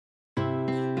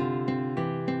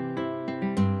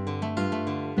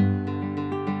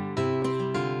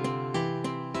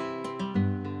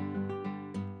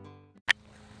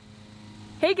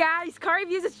Hey guys, Car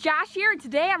Reviews, it's Josh here, and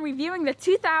today I'm reviewing the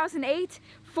 2008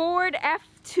 Ford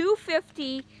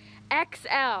F-250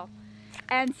 XL.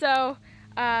 And so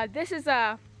this is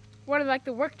one of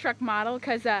the work truck model,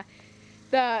 because I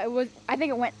think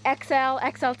it went XL,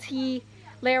 XLT,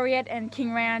 Lariat, and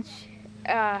King Ranch.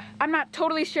 I'm not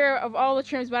totally sure of all the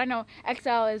trims, but I know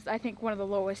XL is, I think, one of the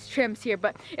lowest trims here.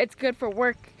 But it's good for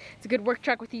work. It's a good work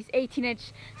truck with these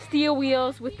 18-inch steel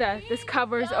wheels with this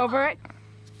covers over it.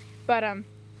 But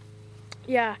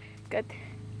yeah, good.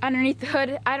 Underneath the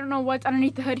hood, I don't know what's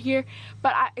underneath the hood here,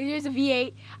 but here's a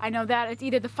V8. I know that it's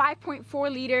either the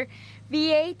 5.4 liter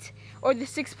V8 or the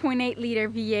 6.8 liter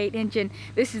V8 engine.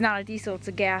 This is not a diesel, it's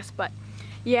a gas. But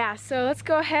yeah, so let's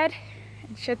go ahead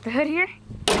and shut the hood here.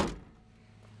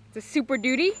 It's a Super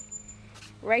Duty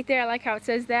right there. I like how it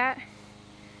says that.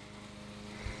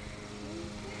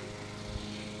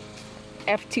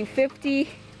 F-250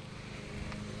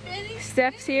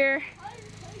 steps here.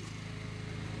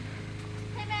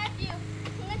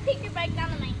 Take your bike down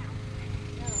to my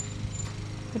house.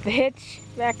 With the hitch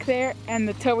back there and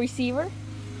the tow receiver.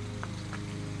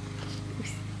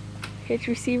 Hitch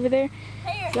receiver there.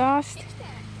 Exhaust.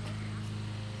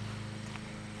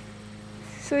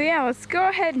 So yeah, let's go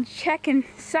ahead and check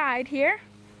inside here.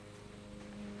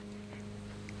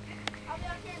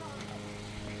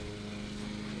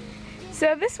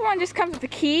 So this one just comes with a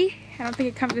key. I don't think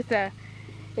it comes with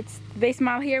it's the base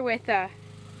model here with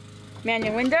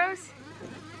manual windows.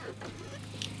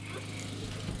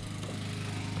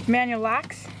 Manual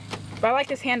locks, but I like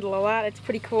this handle a lot. It's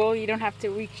pretty cool. You don't have to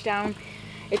reach down.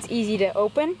 It's easy to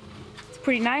open. It's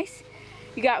pretty nice.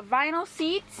 You got vinyl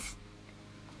seats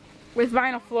with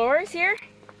vinyl floors here,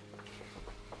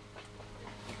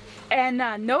 and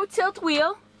no tilt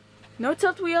wheel,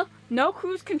 no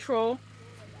cruise control.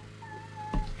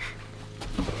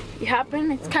 You hop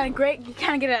in. It's kind of great. You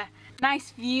kind of get a nice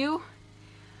view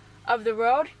of the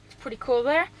road. It's pretty cool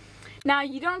there. Now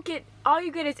you don't get, all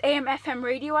you get is AM FM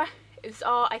radio is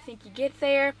all I think you get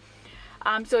there.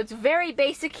 So it's very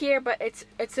basic here, but it's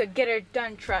a get it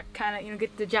done truck, kind of,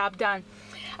 get the job done.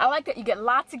 I like that you get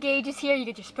lots of gauges here. You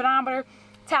get your speedometer,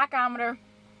 tachometer,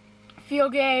 fuel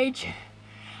gauge,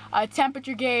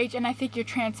 temperature gauge, and I think your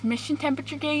transmission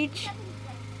temperature gauge.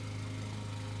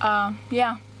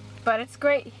 Yeah, but it's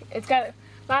great. It's got a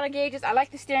lot of gauges. I like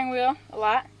the steering wheel a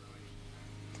lot.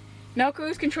 No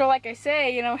cruise control, like I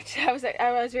say, which I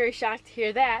was very shocked to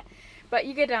hear that. But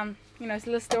you get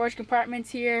little storage compartments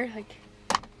here, like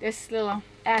this little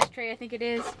ashtray, I think it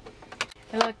is.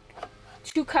 And look,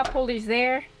 2 cup holders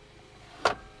there.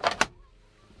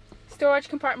 Storage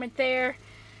compartment there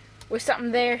with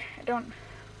something there.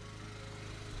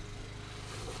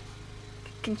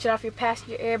 Can shut off your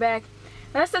passenger airbag.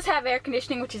 Now this does have air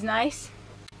conditioning, which is nice.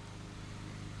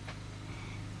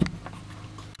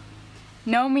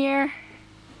 No mirror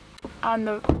on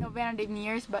no vanity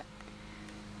mirrors, but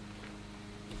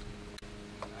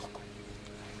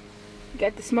you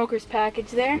got the smoker's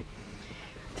package there.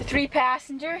 It's a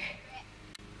 3-passenger.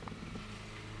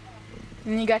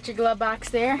 And you got your glove box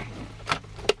there.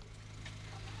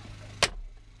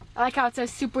 I like how it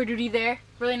says Super Duty there.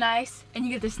 Really nice. And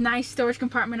you get this nice storage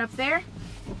compartment up there.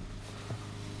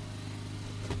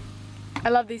 I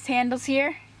love these handles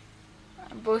here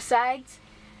on both sides.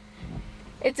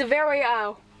 It's a very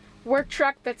work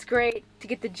truck that's great to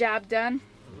get the job done.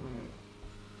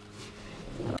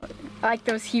 I like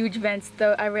those huge vents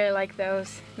though. I really like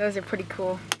those. Those are pretty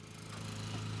cool.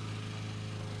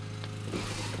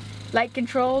 Light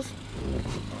controls.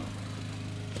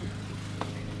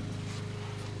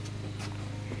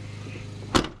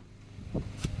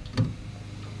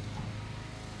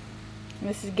 And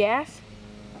this is gas.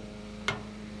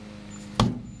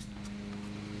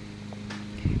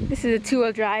 This is a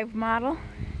 2-wheel drive model.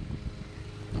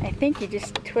 I think you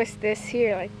just twist this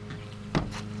here like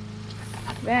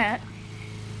that.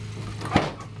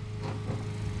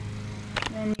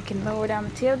 And then you can lower down the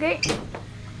tailgate.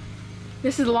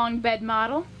 This is a long bed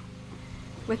model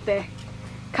with the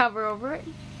cover over it.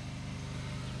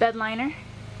 Bed liner.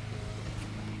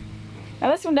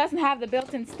 Now this one doesn't have the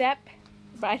built-in step,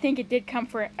 but I think it did come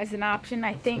as an option,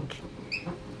 I think.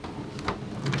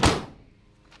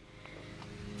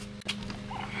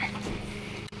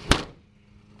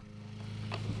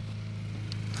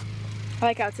 I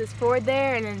like how it says Ford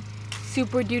there, and then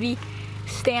Super Duty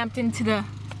stamped into the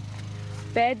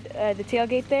bed, the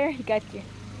tailgate there. You got your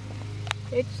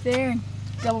hitch there and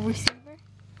double receiver.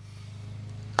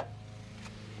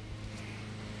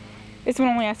 This one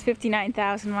only has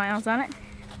 59,000 miles on it.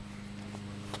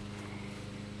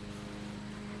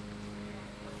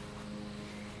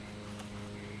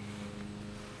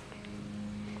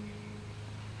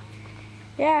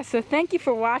 Yeah, so thank you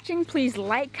for watching. Please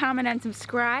like, comment, and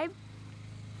subscribe.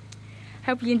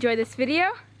 Hope you enjoyed this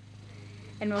video,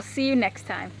 and we'll see you next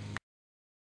time.